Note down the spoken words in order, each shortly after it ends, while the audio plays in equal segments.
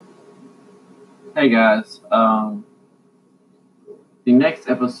Hey guys, the next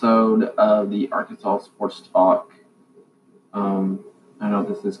episode of the Arkansas Sports Talk. Um, I know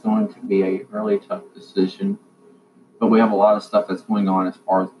this is going to be a really tough decision, but we have a lot of stuff that's going on as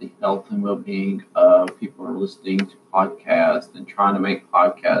far as the health and well-being of people who are listening to podcasts and trying to make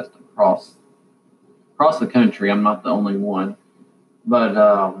podcasts across the country. I'm not the only one,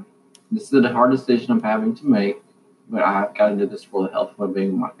 but this is a hard decision I'm having to make. But I've got to do this for the health and well-being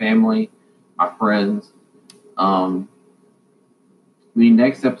of my family, my friends. Um, The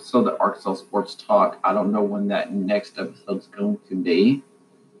next episode of Arkansas Sports Talk, I don't know when that next episode is going to be.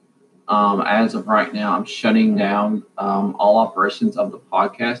 As of right now, I'm shutting down all operations of the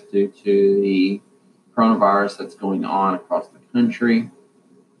podcast due to the coronavirus that's going on across the country.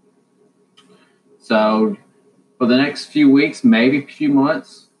 So, for the next few weeks, maybe a few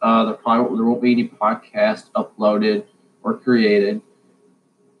months, there won't be any podcast uploaded or created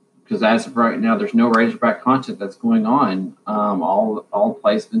because as of right now, there's no Razorback content that's going on. All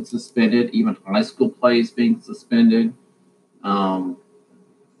plays been suspended, even high school plays being suspended. Um,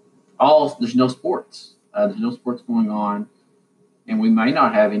 all there's no sports. There's no sports going on, and we may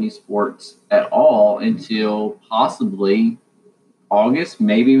not have any sports at all until possibly August,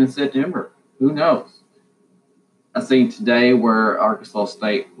 maybe even September. Who knows? I seen today where Arkansas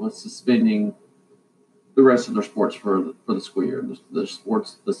State was suspending the rest of their sports for the school year. The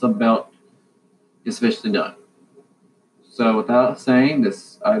sports, the Sun Belt is officially done. So without saying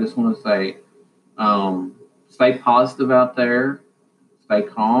this, I just want to say, stay positive out there, stay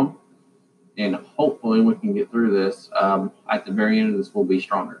calm, and hopefully we can get through this. At the very end of this, we'll be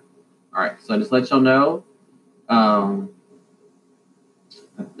stronger. All right. So just let y'all know, um,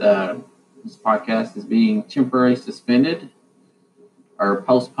 this podcast is being temporarily suspended or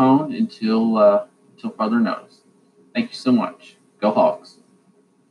postponed until further notice. Thank you so much. Go Hawks.